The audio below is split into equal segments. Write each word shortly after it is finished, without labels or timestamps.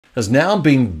has now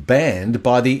been banned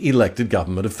by the elected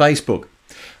government of Facebook.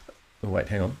 Oh, wait,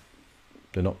 hang on.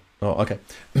 They're not. Oh, okay.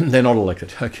 They're not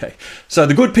elected. Okay. So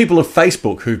the good people of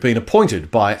Facebook who've been appointed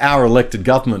by our elected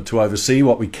government to oversee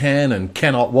what we can and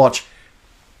cannot watch.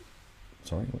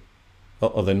 Sorry?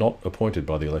 Oh, they're not appointed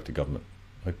by the elected government.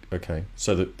 Okay.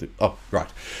 So oh, right.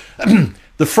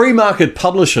 The free market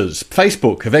publishers,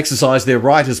 Facebook, have exercised their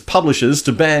right as publishers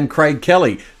to ban Craig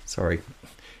Kelly. Sorry.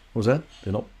 What was that?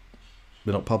 They're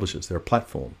not publishers. They're a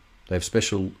platform. They have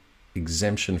special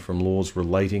exemption from laws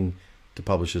relating to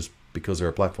publishers because they're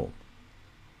a platform.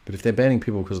 But if they're banning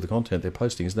people because of the content they're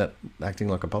posting, isn't that acting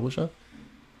like a publisher?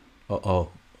 Oh,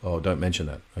 don't mention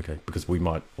that. Okay, because we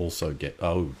might also get...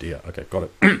 Oh, dear. Okay, got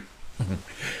it.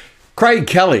 Craig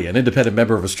Kelly, an independent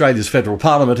member of Australia's federal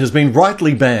parliament, has been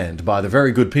rightly banned by the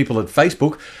very good people at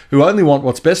Facebook who only want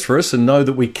what's best for us and know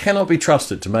that we cannot be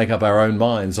trusted to make up our own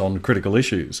minds on critical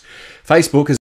issues. Facebook has